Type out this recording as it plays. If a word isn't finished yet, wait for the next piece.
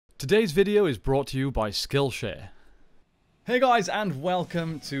Today's video is brought to you by Skillshare. Hey guys, and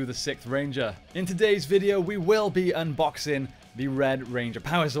welcome to the 6th Ranger. In today's video we will be unboxing the Red Ranger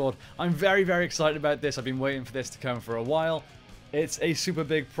Power Sword. I'm very excited about this. I've been waiting for this to come for a while. It's a super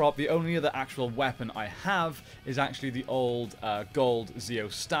big prop. The only other actual weapon I have is actually the old gold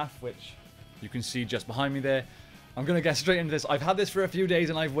Zeo staff, which you can see just behind me there. I'm gonna get straight into this. I've had this for a few days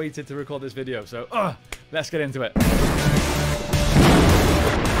and I've waited to record this video, so let's get into it.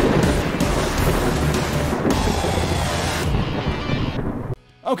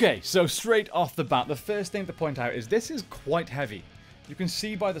 Okay, so straight off the bat, the first thing to point out is this is quite heavy. You can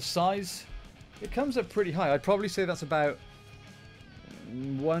see by the size, it comes up pretty high. I'd probably say that's about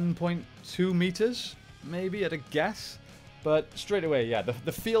 1.2 meters, maybe at a guess. But straight away, yeah,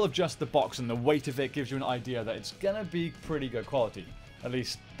 the feel of just the box and the weight of it gives you an idea that it's gonna be pretty good quality. At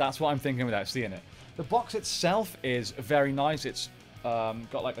least that's what I'm thinking without seeing it. The box itself is very nice. It's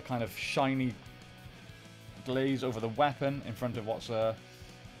got like a kind of shiny glaze over the weapon in front of what's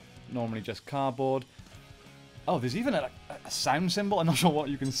normally just cardboard. Oh, there's even a sound symbol. I'm not sure what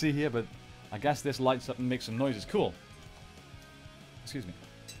you can see here, but I guess this lights up and makes some noises. Cool. Excuse me.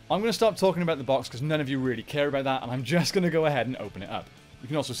 I'm going to stop talking about the box because none of you really care about that, and I'm just going to go ahead and open it up. You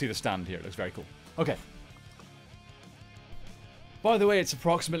can also see the stand here. It looks very cool. Okay. By the way, it's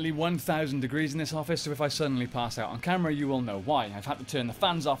approximately 1,000 degrees in this office, so if I suddenly pass out on camera, you will know why. I've had to turn the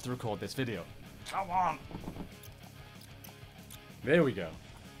fans off to record this video. Come on! There we go.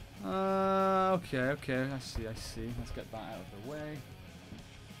 Okay, I see. Let's get that out of the way.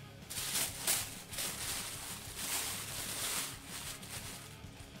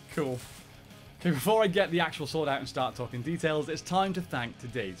 Cool. Okay, before I get the actual sword out and start talking details, it's time to thank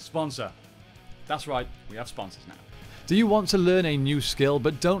today's sponsor. That's right, we have sponsors now. Do you want to learn a new skill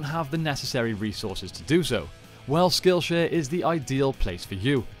but don't have the necessary resources to do so? Well, Skillshare is the ideal place for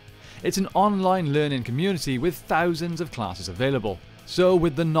you. It's an online learning community with thousands of classes available. So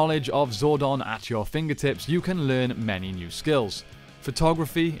with the knowledge of Zordon at your fingertips, you can learn many new skills.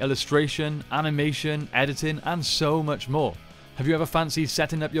 Photography, illustration, animation, editing, and so much more. Have you ever fancied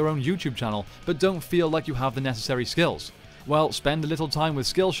setting up your own YouTube channel, but don't feel like you have the necessary skills? Well, spend a little time with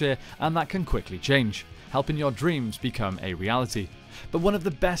Skillshare and that can quickly change, helping your dreams become a reality. But one of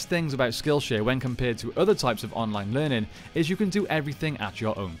the best things about Skillshare when compared to other types of online learning is you can do everything at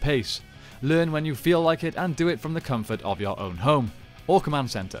your own pace. Learn when you feel like it and do it from the comfort of your own home or command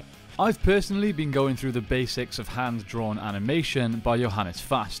center. I've personally been going through the basics of hand-drawn animation by Johannes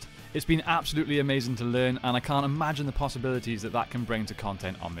Fast. It's been absolutely amazing to learn, and I can't imagine the possibilities that can bring to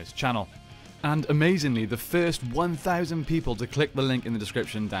content on this channel. And amazingly, the first 1,000 people to click the link in the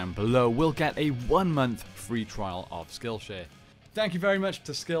description down below will get a 1-month free trial of Skillshare. Thank you very much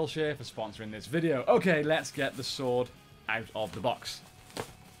to Skillshare for sponsoring this video. Okay, let's get the sword out of the box.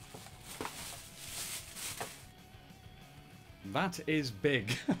 That is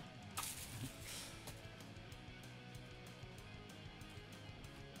big.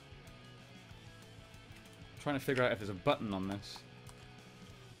 Trying to figure out if there's a button on this.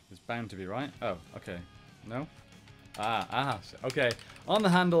 There's bound to be, right? Oh, okay. No? Okay. On the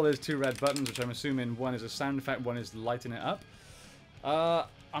handle there's 2 red buttons, which I'm assuming one is a sound effect, one is lighting it up.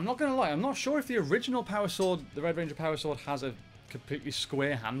 I'm not gonna lie, I'm not sure if the original Power Sword, the Red Ranger Power Sword, has a completely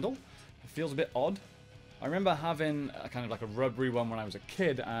square handle. It feels a bit odd. I remember having a kind of like a rubbery one when I was a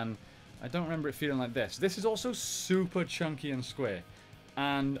kid, and I don't remember it feeling like this. This is also super chunky and square,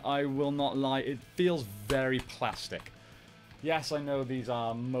 and I will not lie, it feels very plastic. Yes, I know these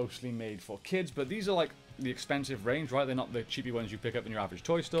are mostly made for kids, but these are like the expensive range, right? They're not the cheapy ones you pick up in your average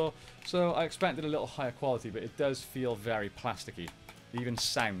toy store, so I expected a little higher quality, but it does feel very plasticky. It even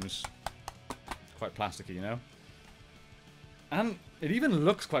sounds quite plasticky, you know? And it even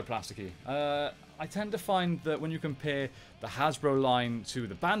looks quite plasticky. I tend to find that when you compare the Hasbro line to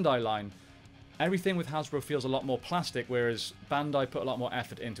the Bandai line, everything with Hasbro feels a lot more plastic, whereas Bandai put a lot more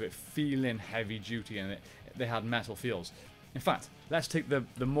effort into it feeling heavy duty, and they had metal feels. In fact, let's take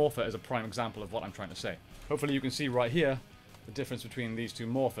the Morpher as a prime example of what I'm trying to say. Hopefully you can see right here the difference between these two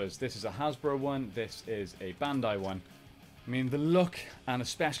Morphers. This is a Hasbro one, this is a Bandai one. I mean, the look and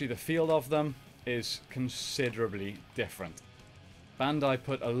especially the feel of them is considerably different. Bandai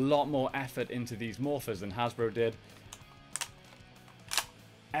put a lot more effort into these Morphers than Hasbro did.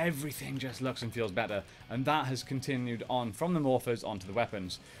 Everything just looks and feels better, and that has continued on from the Morphers onto the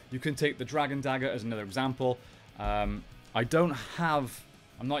weapons. You can take the Dragon Dagger as another example. I'm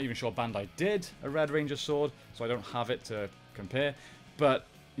not even sure Bandai did a Red Ranger sword, so I don't have it to compare. But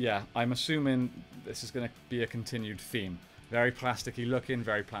yeah, I'm assuming this is going to be a continued theme. Very plasticky looking,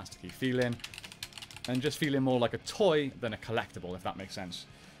 very plasticky feeling. and just feeling more like a toy than a collectible, if that makes sense.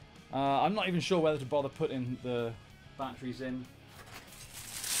 I'm not even sure whether to bother putting the batteries in.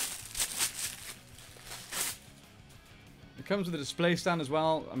 It comes with a display stand as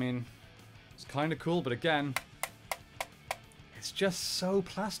well. I mean, it's kind of cool, but again, it's just so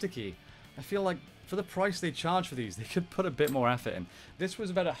plasticky. I feel like for the price they charge for these, they could put a bit more effort in. This was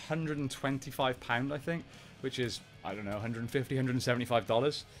about £125, I think, which is, I don't know, $150,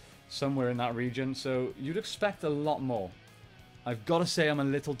 $175, somewhere in that region. So you'd expect a lot more. I've got to say I'm a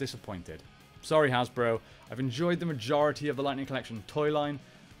little disappointed. Sorry, Hasbro. I've enjoyed the majority of the Lightning Collection toy line,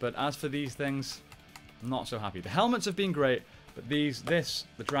 but as for these things, I'm not so happy. The helmets have been great, but the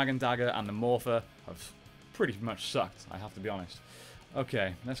Dragon Dagger and the Morpher have pretty much sucked, I have to be honest.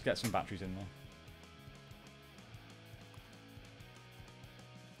 Okay, let's get some batteries in there.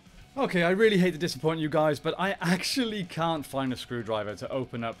 Okay, I really hate to disappoint you guys, but I actually can't find a screwdriver to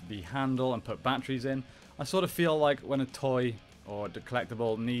open up the handle and put batteries in. I sort of feel like when a toy or a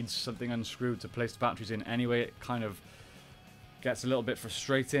collectible needs something unscrewed to place the batteries in anyway, it kind of gets a little bit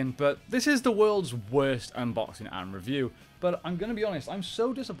frustrating. But this is the world's worst unboxing and review. But I'm going to be honest, I'm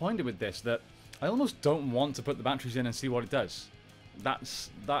so disappointed with this that I almost don't want to put the batteries in and see what it does.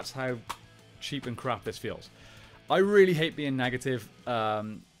 That's how cheap and crap this feels. I really hate being negative.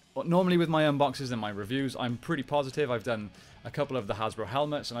 Normally with my unboxes and my reviews, I'm pretty positive. I've done a couple of the Hasbro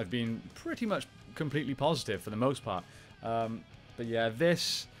helmets and I've been pretty much completely positive for the most part. But yeah,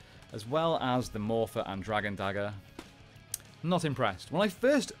 this, as well as the Morpher and Dragon Dagger, not impressed. When I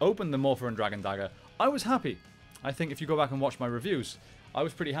first opened the Morpher and Dragon Dagger, I was happy. I think if you go back and watch my reviews, I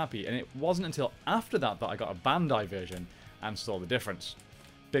was pretty happy. And it wasn't until after that that I got a Bandai version and saw the difference.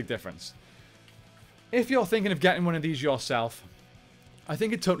 Big difference. If you're thinking of getting one of these yourself, I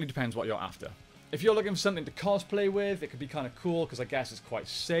think it totally depends what you're after. If you're looking for something to cosplay with, it could be kind of cool because I guess it's quite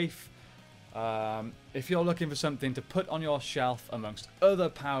safe. If you're looking for something to put on your shelf amongst other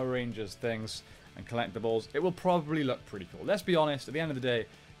Power Rangers things and collectibles, it will probably look pretty cool. Let's be honest, at the end of the day,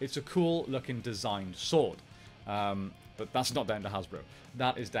 it's a cool looking designed sword. But that's not down to Hasbro.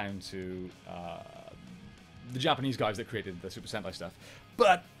 That is down to the Japanese guys that created the Super Sentai stuff.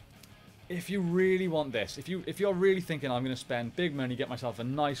 But if you really want this, if you're really thinking I'm going to spend big money, get myself a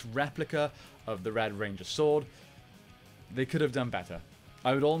nice replica of the Red Ranger sword, they could have done better.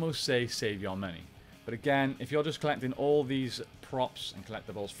 I would almost say save your money. But again, if you're just collecting all these props and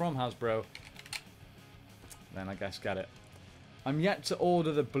collectibles from Hasbro, then I guess get it. I'm yet to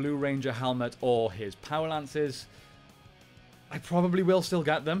order the Blue Ranger helmet or his Power Lances. I probably will still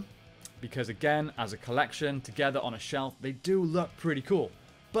get them, because again, as a collection, together on a shelf, they do look pretty cool.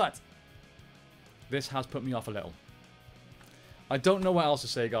 But this has put me off a little. I don't know what else to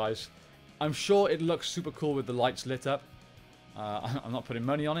say, guys. I'm sure it looks super cool with the lights lit up. I'm not putting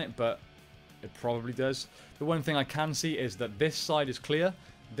money on it, but it probably does. The one thing I can see is that this side is clear,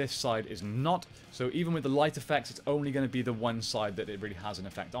 this side is not. So even with the light effects, it's only going to be the one side that it really has an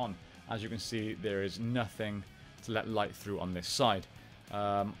effect on. As you can see, there is nothing to let light through on this side.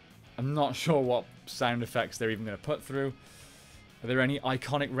 I'm not sure what sound effects they're even going to put through. Are there any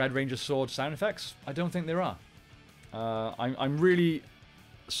iconic Red Ranger sword sound effects? I don't think there are. I'm really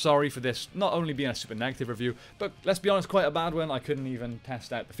sorry for this not only being a super negative review, but let's be honest, quite a bad one. I couldn't even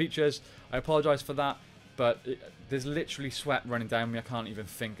test out the features. I apologize for that, but there's literally sweat running down me. I can't even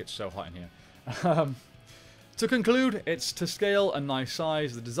think, it's so hot in here. To conclude, it's to scale a nice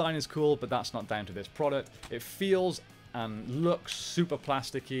size. The design is cool, but that's not down to this product. It feels and looks super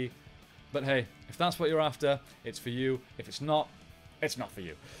plasticky, but hey, if that's what you're after, it's for you. If it's not for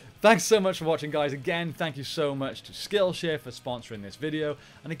you. Thanks so much for watching, guys. Again, thank you so much to Skillshare for sponsoring this video.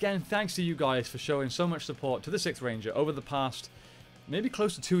 And again, thanks to you guys for showing so much support to the 6th Ranger over the past maybe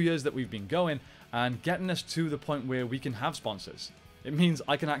close to 2 years that we've been going, and getting us to the point where we can have sponsors. It means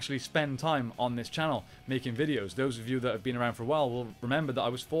I can actually spend time on this channel making videos. Those of you that have been around for a while will remember that I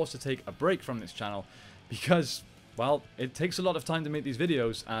was forced to take a break from this channel because, well, it takes a lot of time to make these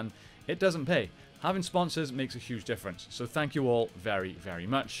videos and it doesn't pay. Having sponsors makes a huge difference. So thank you all very, very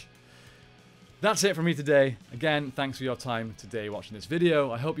much. That's it from me today. Again, thanks for your time today watching this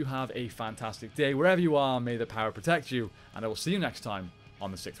video. I hope you have a fantastic day wherever you are. May the power protect you, and I will see you next time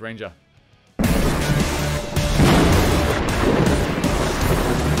on the 6th Ranger.